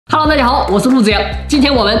Hello， 大家好，我是鹿子也。今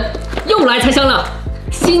天我们又来拆箱了，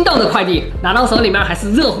新到的快递拿到手里面还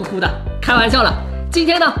是热乎乎的。开玩笑了，今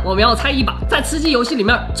天呢，我们要拆一把在吃鸡游戏里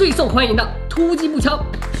面最受欢迎的突击步枪。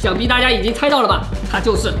想必大家已经猜到了吧？它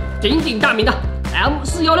就是鼎鼎大名的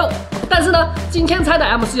M416。但是呢，今天拆的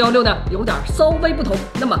M416呢，有点稍微不同。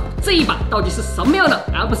那么这一把到底是什么样的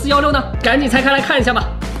M416呢？赶紧拆开来看一下吧。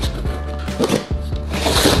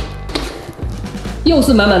又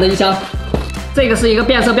是满满的一箱。这个是一个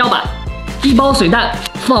变色标靶，一包水弹，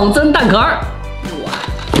仿真弹壳。哇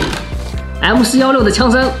 ！M416的枪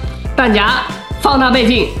身、弹夹、放大倍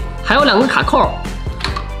镜，还有2个卡扣，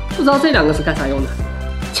不知道这2个是干啥用的。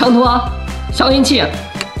枪托、消音器、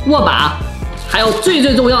握把，还有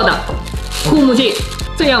最重要的护目镜，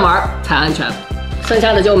这样玩才安全。剩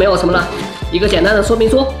下的就没有什么了，一个简单的说明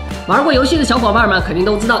书。玩过游戏的小伙伴们肯定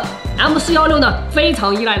都知道 ，M416呢非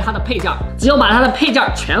常依赖它的配件，只有把它的配件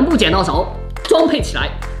全部捡到手。装配起来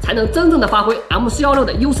才能真正的发挥 M416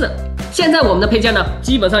的优势。现在我们的配件呢，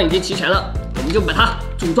基本上已经齐全了，我们就把它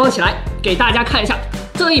组装起来，给大家看一下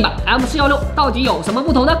这一把 M416到底有什么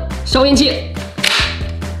不同呢？消音器、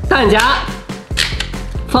弹夹、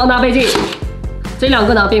放大倍镜，这2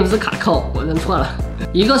个呢并不是卡扣，我认错了，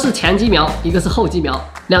一个是前机瞄，一个是后机瞄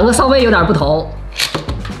，2个稍微有点不同。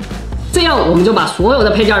这样我们就把所有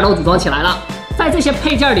的配件都组装起来了。在这些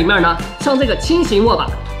配件里面呢，像这个轻型握把。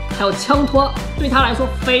还有枪托对它来说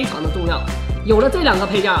非常的重要，有了这2个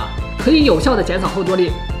配件啊，可以有效的减少后坐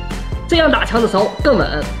力，这样打枪的时候更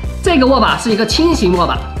稳。这个握把是一个轻型握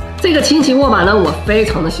把，这个轻型握把呢，我非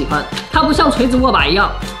常的喜欢，它不像垂直握把一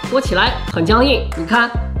样握起来很僵硬，你看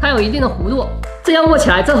它有一定的弧度，这样握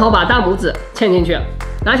起来正好把大拇指嵌进去，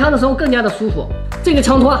拿枪的时候更加的舒服。这个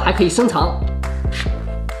枪托还可以伸长，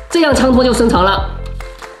这样枪托就伸长了，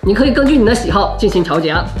你可以根据你的喜好进行调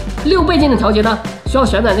节。6倍镜的调节呢，需要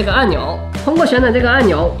旋转这个按钮，通过旋转这个按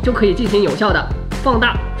钮就可以进行有效的放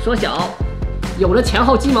大、缩小。有了前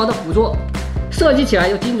后机瞄的辅助，设计起来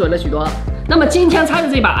又精准了许多。那么今天拆的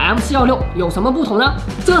这把 M416有什么不同呢？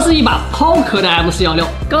这是一把抛壳的 M416。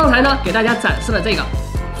刚才呢给大家展示了这个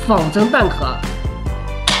仿真弹壳，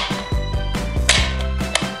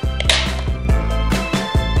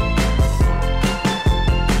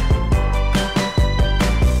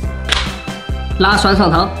拉栓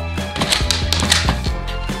上膛。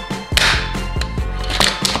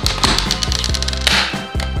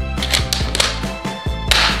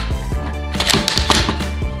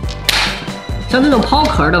像这种抛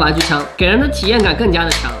壳的玩具枪，给人的体验感更加的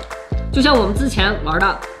强。就像我们之前玩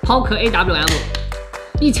的抛壳 AWM，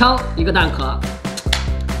 一枪一个弹壳，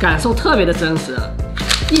感受特别的真实。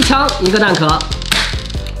一枪一个弹壳，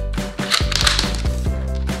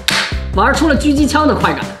玩出了狙击枪的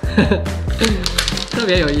快感，特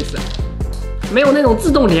别有意思。没有那种自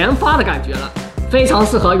动连发的感觉了，非常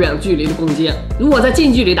适合远距离的攻击。如果在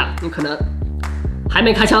近距离打，你可能还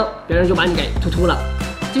没开枪，别人就把你给突了。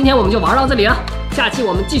今天我们就玩到这里了，下期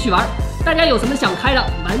我们继续玩。大家有什么想开的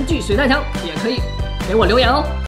玩具水弹枪，也可以给我留言哦。